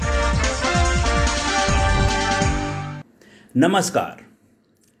नमस्कार।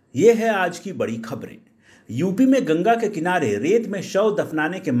 ये है आज की बड़ी खबरें। यूपी में गंगा के किनारे रेत में शव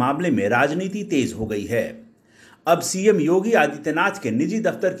दफनाने के मामले में राजनीति तेज हो गई है। अब सीएम योगी आदित्यनाथ के निजी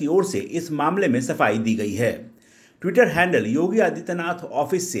दफ्तर की ओर से इस मामले में सफाई दी गई है। Twitter handle Yogi Adityanath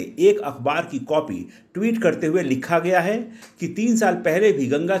office से एक अखबार की कॉपी ट्वीट करते हुए लिखा गया है कि 3 साल पहले भी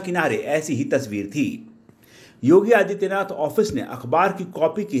गंगा किनारे ऐसी ही तस्वीर थी। योगी आदित्यनाथ ऑफिस ने अखबार की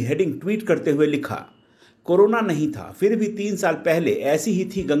कॉपी की हेडिंग ट्वीट करते हुए लिखा, कोरोना नहीं था फिर भी 3 साल पहले ऐसी ही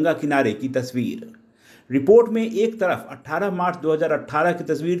थी गंगा किनारे की तस्वीर। रिपोर्ट में एक तरफ 18 मार्च 2018 की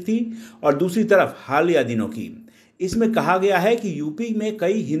तस्वीर थी और दूसरी तरफ हालिया दिनों की। इसमें कहा गया है कि यूपी में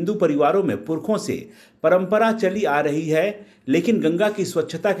कई हिंदू परिवारों में पुरखों से परंपरा चली आ रही है, लेकिन गंगा की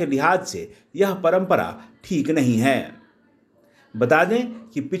स्वच्छता के लिहाज से यह परंपरा ठीक नहीं है। बता दें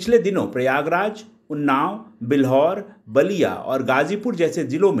कि पिछले दिनों प्रयागराज, उन्नाव, बिल्हौर, बलिया और गाजीपुर जैसे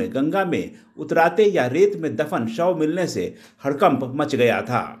जिलों में गंगा में उतराते या रेत में दफन शव मिलने से हड़कंप मच गया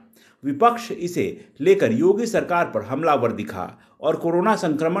था। विपक्ष इसे लेकर योगी सरकार पर हमलावर दिखा और कोरोना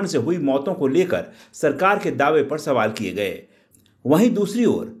संक्रमण से हुई मौतों को लेकर सरकार के दावे पर सवाल किए गए। वहीं दूसरी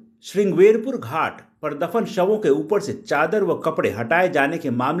ओर श्रृंगवेरपुर घाट पर दफन शवों के ऊपर से चादर व कपड़े हटाए जाने के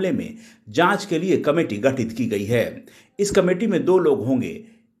मामले में जांच के लिए कमेटी गठित की गई है। इस कमेटी में 2 लोग होंगे,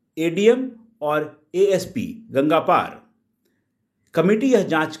 एडीएम और एएसपी गंगापार। कमेटी यह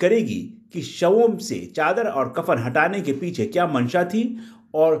जांच करेगी कि शवों से चादर और कफन हटाने के पीछे क्या मंशा थी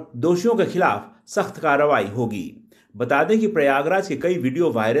और दोषियों के खिलाफ सख्त कार्रवाई होगी। बता दें कि प्रयागराज के कई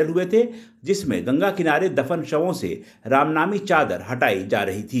वीडियो वायरल हुए थे जिसमें गंगा किनारे दफन शवों से रामनामी चादर हटाई जा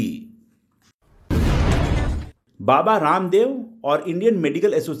रही थी। बाबा रामदेव और इंडियन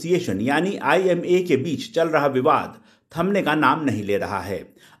मेडिकल एसोसिएशन यानी आईएमए के बीच चल रहा विवाद थमने का नाम नहीं ले रहा है।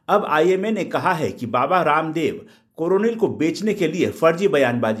 अब आईएमए ने कहा है कि बाबा रामदेव कोरोनिल को बेचने के लिए फर्जी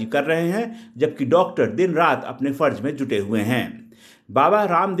बयानबाजी कर रहे हैं, जबकि डॉक्टर दिन रात अपने फर्ज में जुटे हुए हैं। बाबा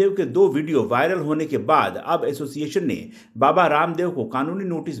रामदेव के 2 वीडियो वायरल होने के बाद अब एसोसिएशन ने बाबा रामदेव को कानूनी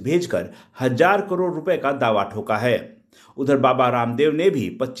नोटिस भेजकर 1000 करोड़ रुपए का दावा ठोका है। उधर बाबा रामदेव ने भी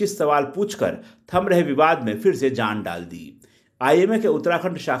 25 सवाल पूछकर थम रहे विवाद में फिर से जान डाल दी। आईएमए के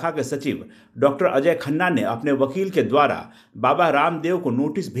उत्तराखंड शाखा के सचिव डॉक्टर अजय खन्ना ने अपने वकील के द्वारा बाबा रामदेव को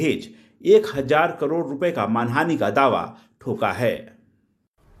नोटिस भेज 1000 करोड़ रुपए का मानहानि का दावा ठोका है।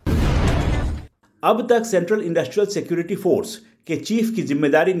 अब तक सेंट्रल इंडस्ट्रियल सिक्योरिटी फोर्स के चीफ की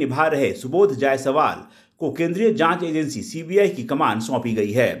जिम्मेदारी निभा रहे सुबोध जायसवाल को केंद्रीय जांच एजेंसी सीबीआई की कमान सौंपी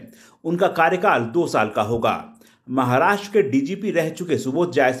गई है। उनका कार्यकाल 2 साल का होगा। महाराष्ट्र के डीजीपी रह चुके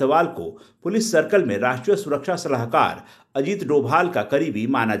सुबोध जायसवाल को पुलिस सर्कल में राष्ट्रीय सुरक्षा सलाहकार अजीत डोभाल का करीबी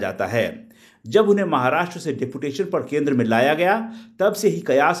माना जाता है। जब उन्हें महाराष्ट्र से डिप्यूटेशन पर केंद्र में लाया गया, तब से ही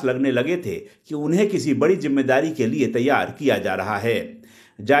कयास लगने लगे थे कि उन्हें किसी बड़ी जिम्मेदारी के लिए तैयार किया जा रहा है।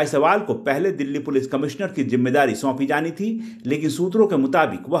 जायसवाल को पहले दिल्ली पुलिस कमिश्नर की जिम्मेदारी सौंपी जानी थी, लेकिन सूत्रों के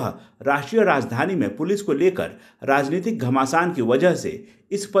मुताबिक वह राष्ट्रीय राजधानी में पुलिस को लेकर राजनीतिक घमासान की वजह से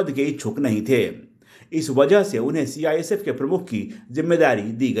इस पद के इच्छुक नहीं थे। इस वजह से उन्हें सीआईएसएफ के प्रमुख की जिम्मेदारी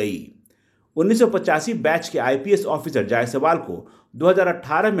दी गई। 1985 बैच के आईपीएस ऑफिसर जायसवाल को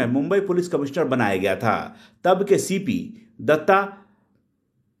 2018 में मुंबई पुलिस कमिश्नर बनाया गया था। तब के सीपी दत्ता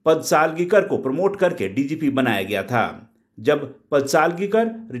पदसालगीकर को प्रमोट करके डीजीपी बनाया गया था। जब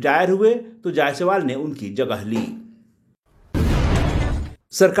पदसालगीकर रिटायर हुए तो जायसवाल ने उनकी जगह ली।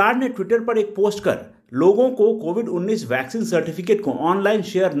 सरकार ने ट्विटर पर एक पोस्ट कर लोगों को कोविड-19 वैक्सीन सर्टिफिकेट को ऑनलाइन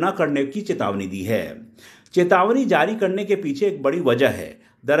शेयर न करने की चेतावनी दी है। चेतावनी जारी करने के पीछे एक बड़ी वजह है।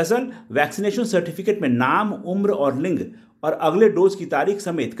 दरअसल वैक्सीनेशन सर्टिफिकेट में नाम, उम्र और लिंग और अगले डोज की तारीख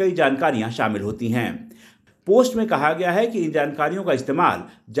समेत कई जानकारियां शामिल होती हैं। पोस्ट में कहा गया है कि इन जानकारियों का इस्तेमाल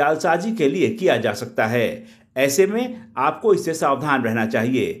जालसाजी के लिए किया जा सकता है। ऐसे में आपको इससे सावधान रहना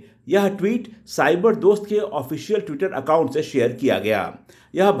चाहिए। यह ट्वीट साइबर दोस्त के ऑफिशियल ट्विटर अकाउंट से शेयर किया गया।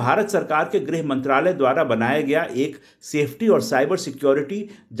 यह भारत सरकार के गृह मंत्रालय द्वारा बनाया गया एक सेफ्टी और साइबर सिक्योरिटी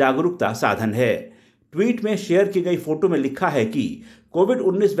जागरूकता साधन है। ट्वीट में शेयर की गई फोटो में लिखा है कि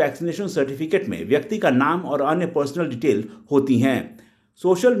कोविड-19 वैक्सीनेशन सर्टिफिकेट में व्यक्ति का नाम और अन्य पर्सनल डिटेल होती हैं।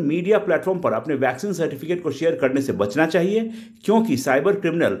 सोशल मीडिया प्लेटफॉर्म पर अपने वैक्सीन सर्टिफिकेट को शेयर करने से बचना चाहिए, क्योंकि साइबर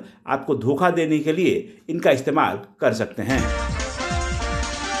क्रिमिनल आपको धोखा देने के लिए इनका इस्तेमाल कर सकते हैं।